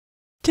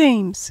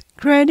Themes,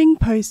 creating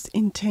posts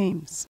in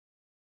Teams.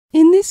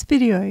 In this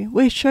video,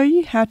 we'll show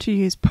you how to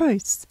use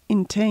posts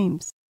in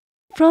Teams.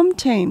 From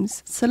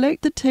Teams,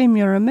 select the team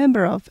you're a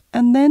member of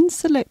and then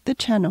select the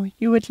channel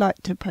you would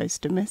like to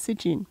post a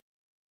message in.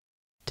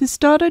 To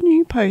start a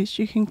new post,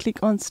 you can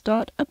click on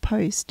Start a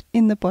Post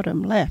in the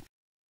bottom left.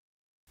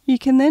 You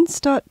can then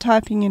start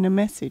typing in a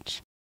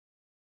message.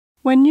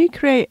 When you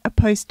create a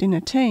post in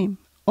a team,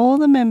 all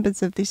the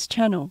members of this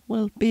channel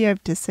will be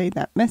able to see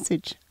that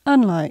message,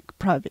 unlike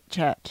private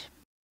chat.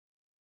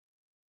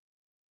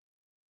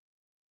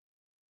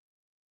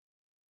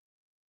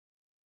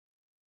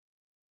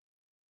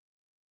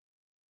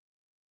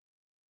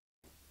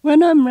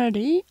 When I'm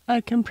ready,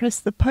 I can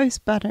press the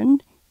Post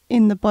button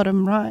in the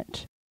bottom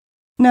right.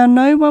 Now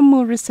no one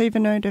will receive a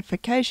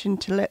notification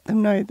to let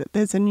them know that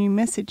there's a new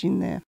message in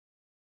there.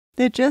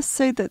 They'll just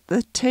see that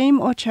the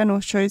team or channel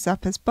shows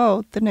up as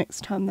bold the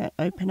next time they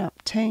open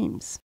up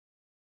Teams.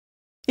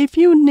 If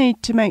you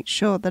need to make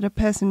sure that a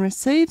person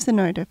receives a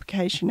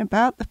notification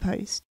about the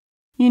post,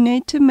 you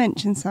need to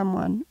mention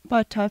someone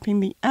by typing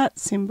the @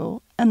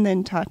 symbol and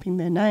then typing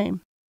their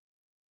name.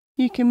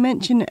 You can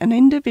mention an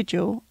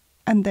individual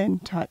and then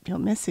type your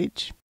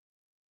message.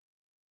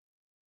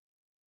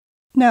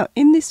 Now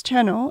in this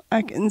channel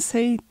I can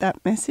see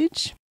that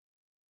message,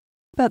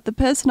 but the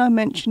person I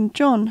mentioned,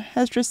 John,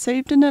 has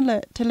received an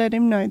alert to let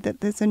him know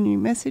that there's a new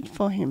message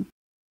for him.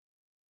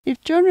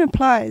 If John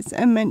replies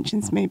and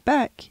mentions me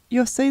back,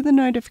 you'll see the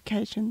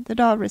notification that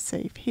I'll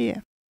receive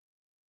here.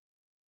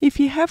 If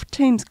you have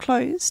Teams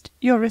closed,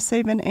 you'll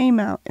receive an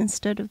email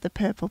instead of the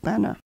purple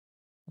banner.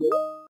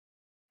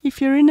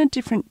 If you're in a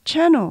different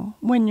channel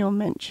when you're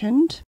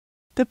mentioned,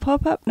 the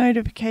pop-up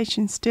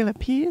notification still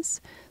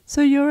appears,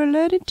 so you're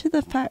alerted to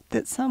the fact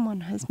that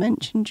someone has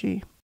mentioned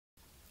you.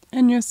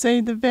 And you'll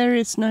see the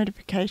various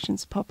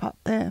notifications pop up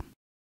there.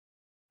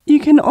 You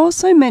can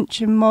also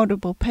mention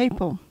multiple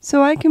people,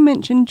 so I can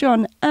mention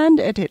John and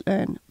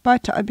EditLearn by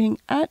typing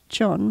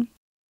 @John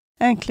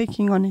and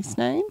clicking on his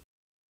name,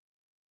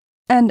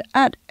 and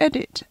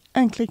 @Edit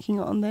and clicking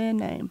on their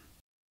name.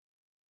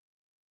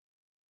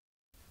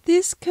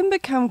 This can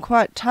become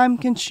quite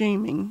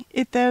time-consuming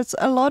if there's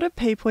a lot of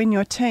people in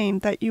your team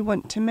that you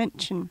want to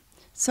mention,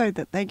 so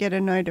that they get a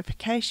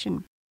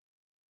notification.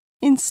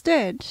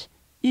 Instead,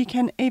 you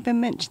can either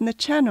mention the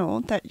channel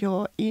that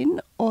you're in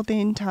or the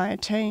entire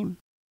team.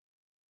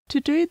 To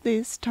do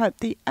this, type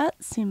the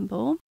 @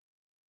 symbol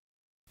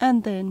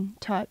and then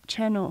type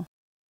channel.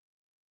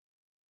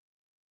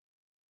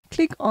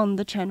 Click on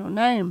the channel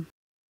name.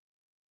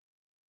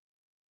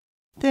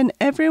 Then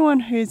everyone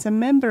who is a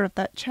member of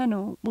that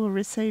channel will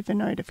receive a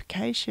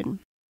notification.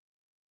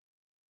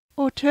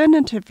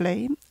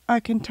 Alternatively, I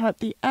can type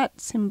the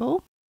 @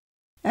 symbol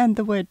and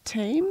the word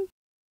team,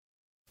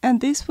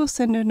 and this will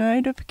send a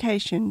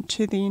notification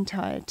to the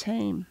entire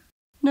team.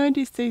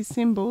 Notice these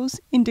symbols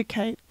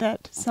indicate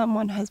that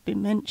someone has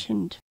been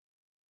mentioned.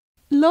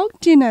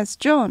 Logged in as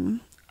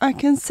John, I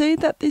can see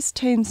that this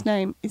team's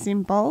name is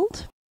in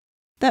bold.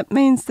 That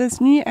means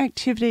there's new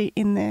activity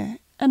in there,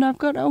 and I've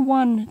got a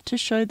 1 to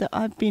show that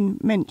I've been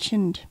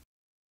mentioned.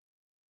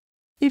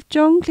 If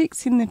John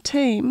clicks in the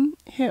team,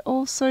 he'll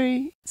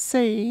also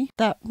see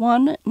that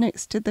 1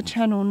 next to the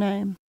channel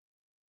name.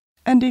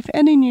 And if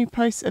any new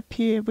posts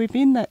appear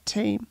within that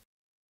team,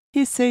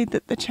 he'll see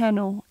that the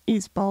channel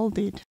is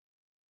bolded.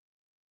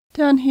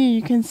 Down here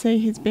you can see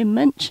he's been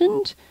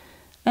mentioned,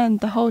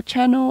 and the whole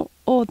channel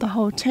or the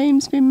whole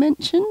team's been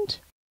mentioned.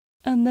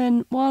 And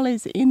then while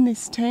he's in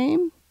this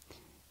team,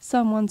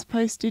 someone's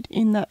posted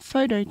in that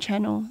photo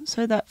channel,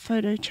 so that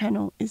photo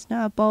channel is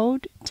now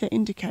bold to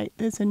indicate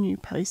there's a new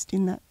post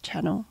in that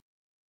channel.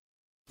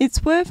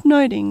 It's worth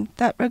noting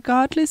that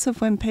regardless of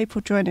when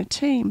people join a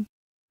team,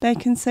 they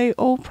can see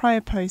all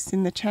prior posts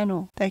in the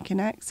channel they can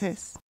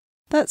access.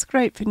 That's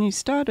great for new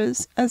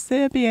starters, as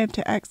they'll be able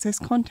to access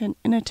content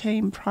in a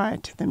team prior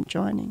to them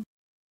joining.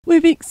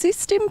 With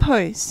existing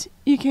posts,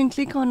 you can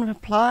click on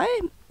Reply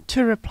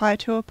to reply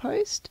to a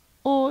post,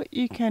 or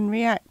you can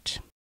react.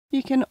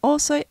 You can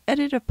also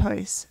edit a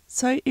post,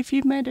 so if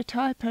you've made a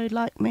typo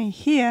like me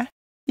here,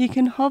 you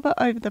can hover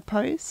over the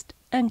post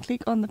and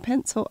click on the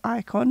pencil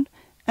icon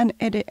and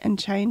edit and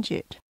change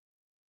it.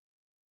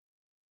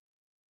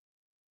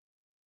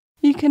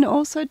 You can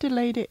also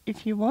delete it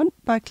if you want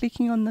by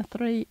clicking on the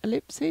 3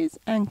 ellipses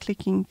and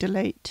clicking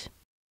Delete.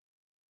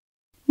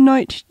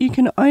 Note, you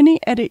can only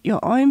edit your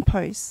own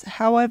posts,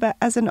 however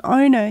as an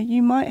owner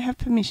you might have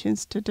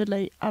permissions to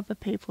delete other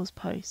people's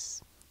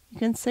posts. You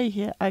can see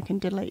here I can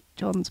delete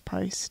John's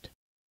post.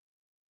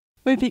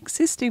 With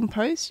existing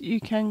posts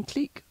you can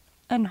click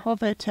and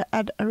hover to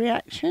add a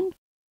reaction,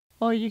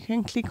 or you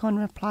can click on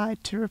Reply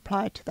to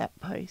reply to that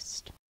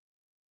post.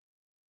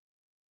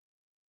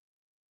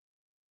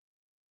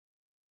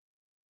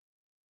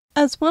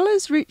 As well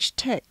as rich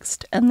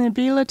text and the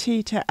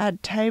ability to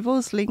add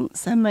tables,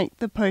 links and make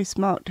the post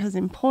marked as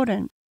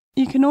important,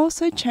 you can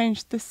also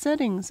change the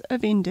settings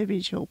of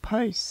individual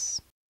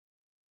posts.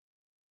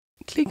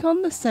 Click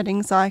on the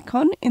settings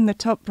icon in the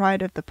top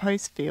right of the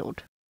post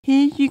field.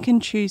 Here you can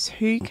choose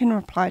who can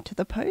reply to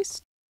the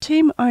post,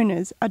 Team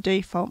owners are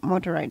default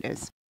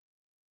moderators,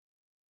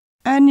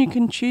 and you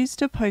can choose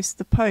to post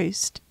the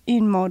post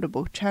in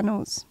multiple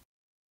channels.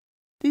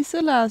 This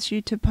allows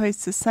you to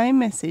post the same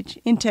message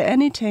into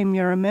any team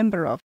you're a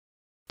member of.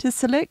 To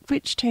select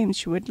which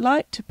teams you would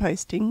like to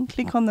post in,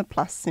 click on the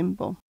plus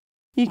symbol.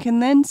 You can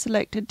then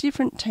select a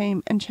different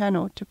team and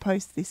channel to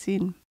post this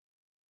in.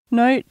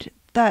 Note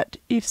that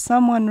if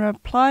someone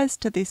replies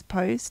to this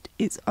post,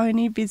 it's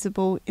only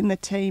visible in the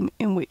team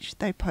in which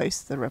they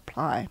post the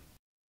reply.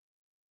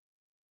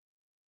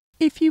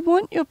 If you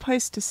want your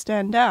post to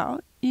stand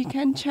out, you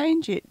can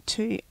change it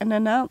to an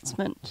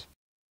announcement.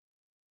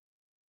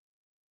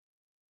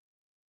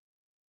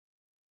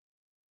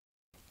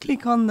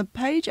 Click on the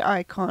page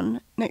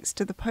icon next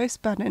to the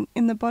post button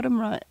in the bottom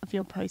right of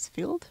your post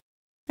field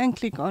and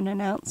click on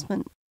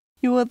Announcement.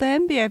 You will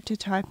then be able to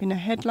type in a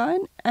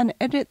headline and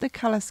edit the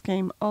colour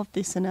scheme of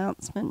this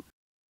announcement.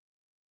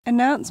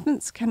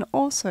 Announcements can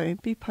also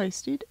be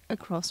posted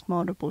across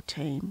multiple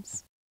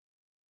teams.